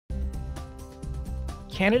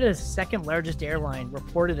Canada's second largest airline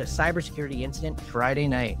reported a cybersecurity incident Friday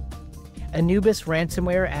night. Anubis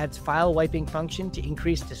ransomware adds file wiping function to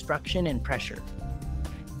increase destruction and pressure.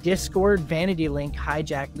 Discord Vanity link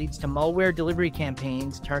hijack leads to malware delivery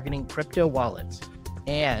campaigns targeting crypto wallets.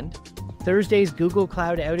 And Thursday's Google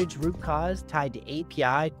Cloud outage root cause tied to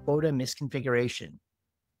API quota misconfiguration.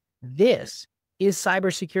 This is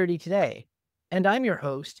Cybersecurity Today, and I'm your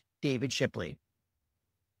host, David Shipley.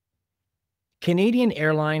 Canadian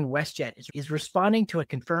airline WestJet is responding to a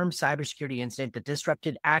confirmed cybersecurity incident that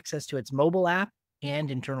disrupted access to its mobile app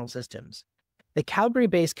and internal systems. The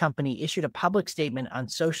Calgary-based company issued a public statement on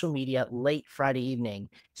social media late Friday evening,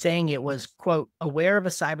 saying it was, quote, aware of a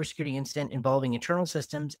cybersecurity incident involving internal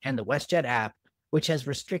systems and the WestJet app, which has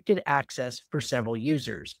restricted access for several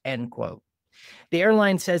users, end quote. The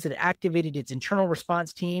airline says it activated its internal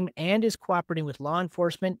response team and is cooperating with law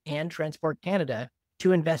enforcement and Transport Canada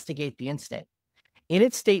to investigate the incident. In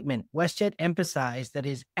its statement, WestJet emphasized that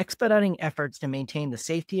it is expediting efforts to maintain the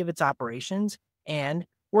safety of its operations and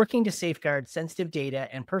working to safeguard sensitive data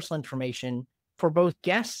and personal information for both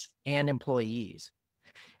guests and employees.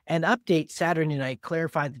 An update Saturday night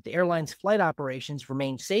clarified that the airline's flight operations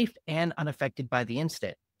remain safe and unaffected by the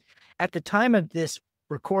incident. At the time of this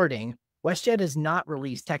recording, WestJet has not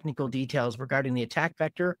released technical details regarding the attack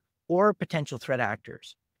vector or potential threat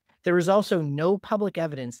actors. There is also no public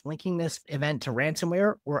evidence linking this event to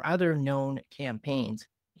ransomware or other known campaigns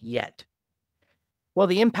yet. While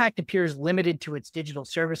the impact appears limited to its digital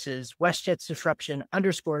services, WestJet's disruption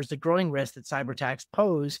underscores the growing risk that cyberattacks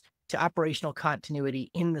pose to operational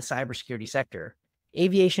continuity in the cybersecurity sector.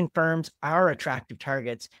 Aviation firms are attractive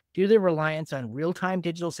targets due to their reliance on real-time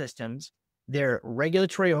digital systems, their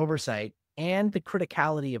regulatory oversight, and the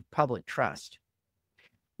criticality of public trust.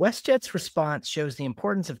 WestJet's response shows the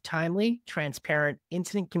importance of timely, transparent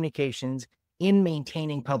incident communications in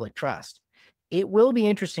maintaining public trust. It will be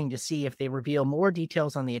interesting to see if they reveal more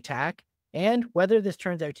details on the attack and whether this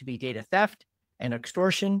turns out to be data theft, an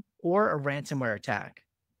extortion, or a ransomware attack.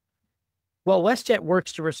 While WestJet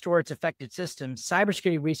works to restore its affected systems,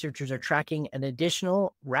 cybersecurity researchers are tracking an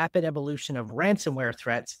additional rapid evolution of ransomware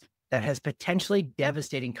threats that has potentially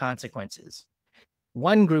devastating consequences.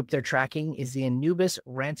 One group they're tracking is the Anubis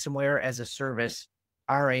Ransomware as a Service,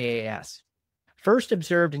 RAAS. First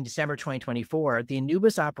observed in December 2024, the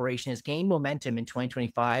Anubis operation has gained momentum in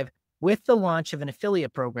 2025 with the launch of an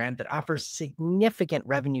affiliate program that offers significant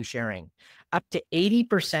revenue sharing, up to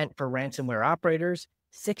 80% for ransomware operators,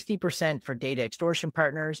 60% for data extortion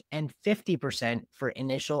partners, and 50% for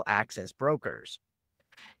initial access brokers.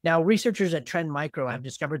 Now, researchers at Trend Micro have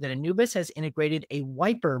discovered that Anubis has integrated a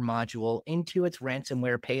wiper module into its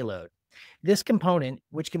ransomware payload. This component,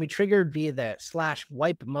 which can be triggered via the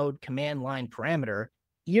 /wipe mode command line parameter,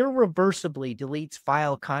 irreversibly deletes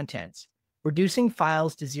file contents, reducing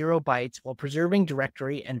files to 0 bytes while preserving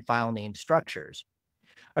directory and file name structures.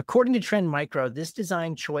 According to Trend Micro, this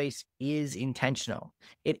design choice is intentional.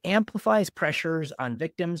 It amplifies pressures on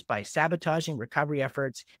victims by sabotaging recovery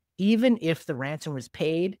efforts, even if the ransom was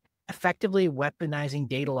paid, effectively weaponizing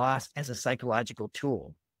data loss as a psychological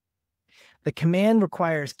tool. The command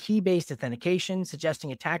requires key-based authentication,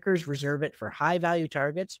 suggesting attackers reserve it for high-value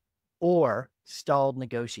targets or stalled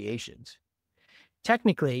negotiations.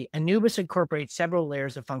 Technically, Anubis incorporates several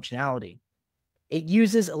layers of functionality. It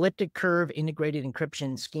uses elliptic curve integrated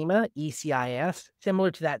encryption schema, ECIS,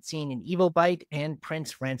 similar to that seen in EvilByte and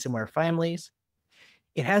Prince ransomware families.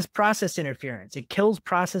 It has process interference. It kills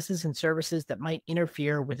processes and services that might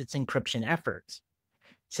interfere with its encryption efforts.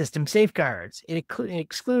 System safeguards. It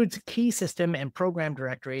excludes key system and program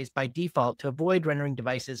directories by default to avoid rendering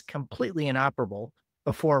devices completely inoperable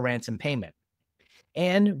before ransom payment.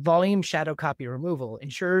 And volume shadow copy removal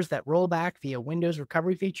ensures that rollback via Windows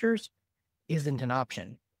recovery features isn't an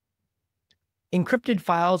option. Encrypted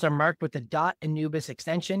files are marked with the .anubis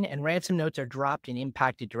extension, and ransom notes are dropped in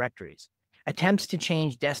impacted directories. Attempts to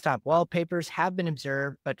change desktop wallpapers have been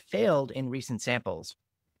observed, but failed in recent samples.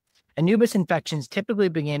 Anubis infections typically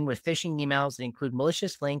begin with phishing emails that include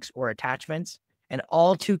malicious links or attachments, an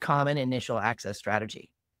all too common initial access strategy.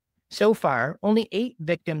 So far, only 8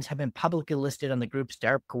 victims have been publicly listed on the group's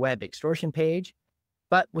dark web extortion page,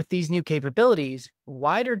 but with these new capabilities,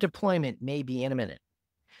 wider deployment may be imminent.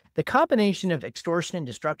 The combination of extortion and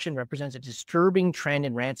destruction represents a disturbing trend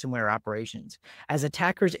in ransomware operations, as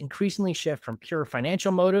attackers increasingly shift from pure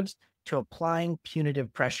financial motives to applying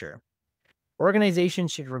punitive pressure.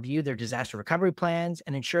 Organizations should review their disaster recovery plans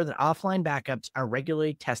and ensure that offline backups are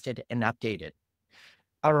regularly tested and updated.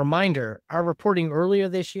 A reminder, our reporting earlier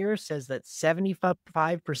this year says that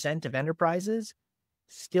 75% of enterprises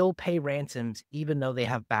still pay ransoms even though they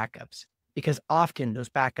have backups, because often those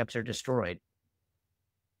backups are destroyed.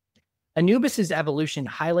 Anubis's evolution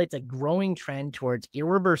highlights a growing trend towards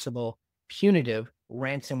irreversible, punitive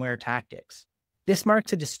ransomware tactics. This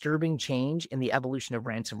marks a disturbing change in the evolution of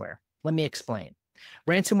ransomware. Let me explain.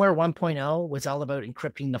 Ransomware 1.0 was all about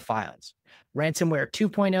encrypting the files. Ransomware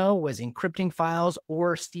 2.0 was encrypting files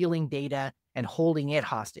or stealing data and holding it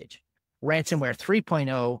hostage. Ransomware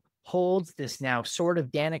 3.0 holds this now sword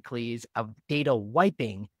of Damocles of data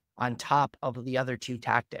wiping on top of the other two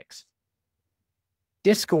tactics.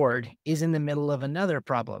 Discord is in the middle of another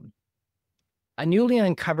problem. A newly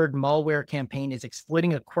uncovered malware campaign is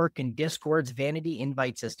exploiting a quirk in Discord's Vanity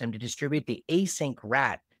invite system to distribute the async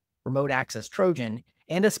rat remote access Trojan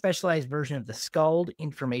and a specialized version of the Scald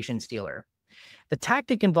information stealer. The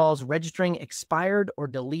tactic involves registering expired or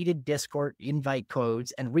deleted Discord invite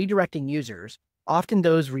codes and redirecting users, often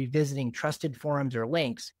those revisiting trusted forums or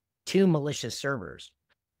links, to malicious servers.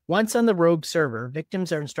 Once on the rogue server,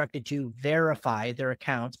 victims are instructed to verify their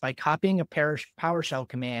accounts by copying a PowerShell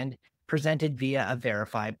command presented via a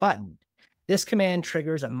verify button. This command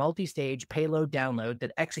triggers a multi-stage payload download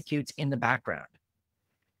that executes in the background.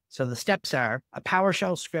 So the steps are: a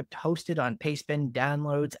PowerShell script hosted on Pastebin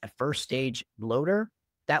downloads a first stage loader.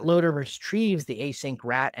 That loader retrieves the async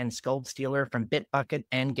rat and Scald stealer from Bitbucket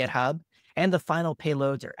and GitHub, and the final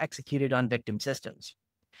payloads are executed on victim systems.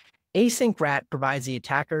 Async rat provides the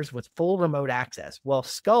attackers with full remote access, while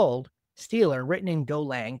Scald stealer, written in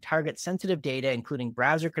Golang, targets sensitive data, including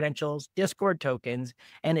browser credentials, Discord tokens,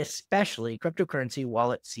 and especially cryptocurrency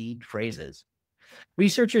wallet seed phrases.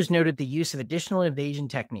 Researchers noted the use of additional evasion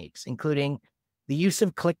techniques, including the use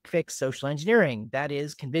of click-fix social engineering, that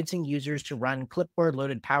is, convincing users to run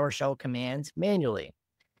clipboard-loaded PowerShell commands manually,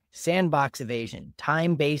 sandbox evasion,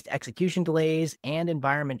 time-based execution delays, and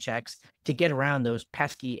environment checks to get around those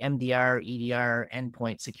pesky MDR, EDR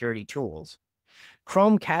endpoint security tools.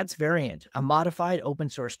 Chrome Cats variant, a modified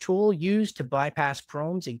open-source tool used to bypass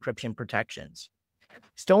Chrome's encryption protections.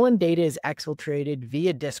 Stolen data is exfiltrated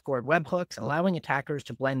via Discord webhooks, allowing attackers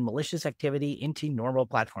to blend malicious activity into normal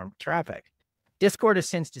platform traffic. Discord has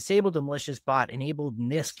since disabled a malicious bot enabled in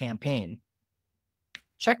this campaign.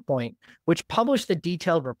 Checkpoint, which published the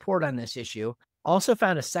detailed report on this issue, also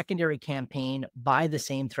found a secondary campaign by the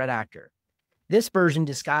same threat actor. This version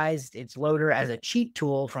disguised its loader as a cheat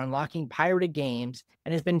tool for unlocking pirated games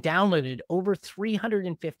and has been downloaded over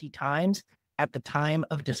 350 times at the time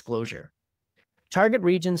of disclosure. Target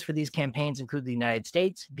regions for these campaigns include the United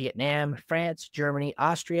States, Vietnam, France, Germany,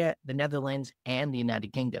 Austria, the Netherlands, and the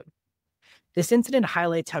United Kingdom. This incident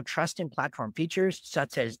highlights how trust in platform features,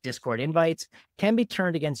 such as Discord invites, can be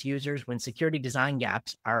turned against users when security design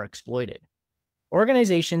gaps are exploited.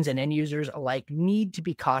 Organizations and end users alike need to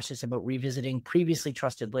be cautious about revisiting previously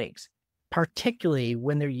trusted links, particularly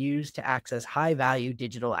when they're used to access high-value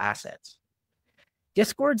digital assets.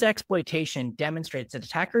 Discord's exploitation demonstrates that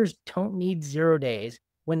attackers don't need 0 days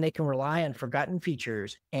when they can rely on forgotten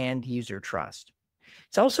features and user trust.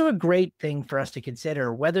 It's also a great thing for us to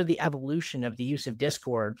consider whether the evolution of the use of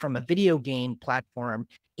Discord from a video game platform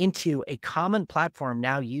into a common platform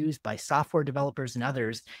now used by software developers and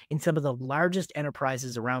others in some of the largest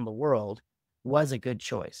enterprises around the world was a good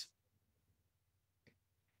choice.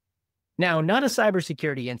 Now, not a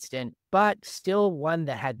cybersecurity incident, but still one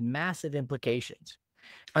that had massive implications.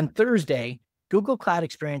 On Thursday, Google Cloud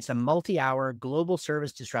experienced a multi-hour global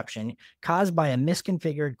service disruption caused by a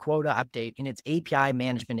misconfigured Quota update in its API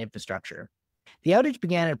management infrastructure. The outage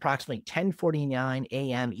began at approximately 10:49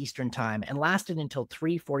 a.m. Eastern Time and lasted until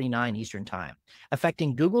 3:49 Eastern Time,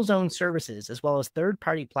 affecting Google's own services as well as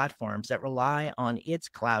third-party platforms that rely on its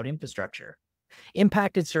cloud infrastructure.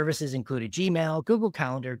 Impacted services included Gmail, Google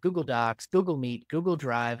Calendar, Google Docs, Google Meet, Google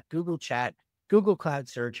Drive, Google Chat, Google Cloud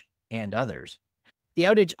Search, and others. The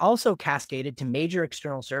outage also cascaded to major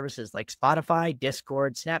external services like Spotify,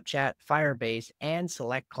 Discord, Snapchat, Firebase, and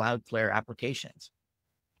select Cloudflare applications.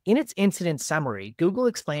 In its incident summary, Google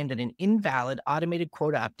explained that an invalid automated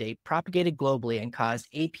quota update propagated globally and caused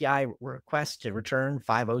API requests to return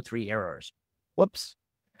 503 errors. Whoops.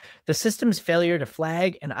 The system's failure to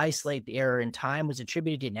flag and isolate the error in time was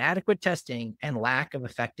attributed to inadequate testing and lack of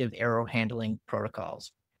effective error handling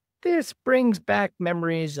protocols. This brings back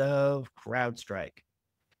memories of CrowdStrike.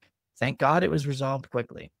 Thank God it was resolved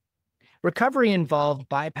quickly. Recovery involved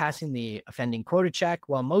bypassing the offending quota check.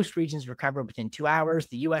 While most regions recovered within 2 hours,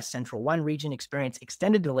 the U.S. Central 1 region experienced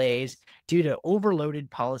extended delays due to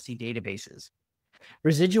overloaded policy databases.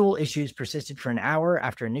 Residual issues persisted for an hour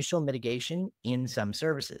after initial mitigation in some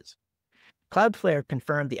services. Cloudflare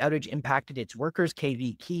confirmed the outage impacted its workers'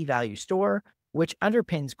 KV key value store, which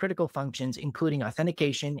underpins critical functions including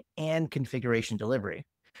authentication and configuration delivery.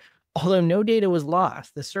 Although no data was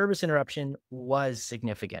lost, the service interruption was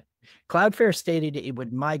significant. Cloudflare stated it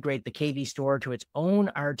would migrate the KV store to its own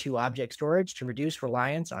R2 object storage to reduce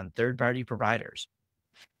reliance on third-party providers.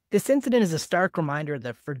 This incident is a stark reminder of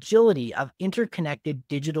the fragility of interconnected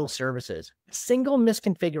digital services. A single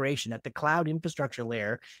misconfiguration at the cloud infrastructure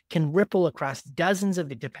layer can ripple across dozens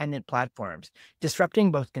of dependent platforms,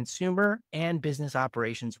 disrupting both consumer and business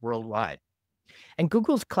operations worldwide. And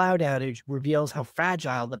Google's cloud outage reveals how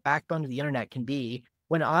fragile the backbone of the internet can be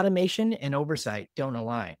when automation and oversight don't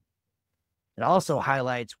align. It also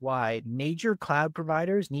highlights why major cloud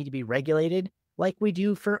providers need to be regulated like we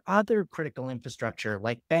do for other critical infrastructure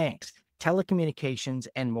like banks, telecommunications,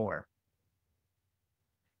 and more.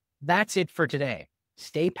 That's it for today.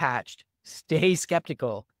 Stay patched, stay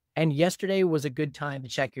skeptical, and yesterday was a good time to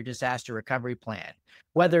check your disaster recovery plan.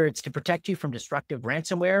 Whether it's to protect you from destructive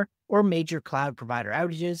ransomware or major cloud provider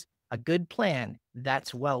outages, a good plan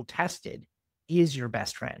that's well tested is your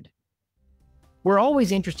best friend. We're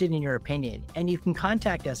always interested in your opinion, and you can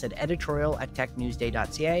contact us at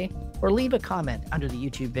editorial@technewsday.ca or leave a comment under the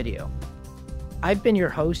YouTube video. I've been your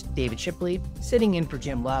host, David Shipley, sitting in for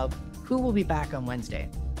Jim Love, who will be back on Wednesday.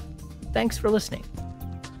 Thanks for listening.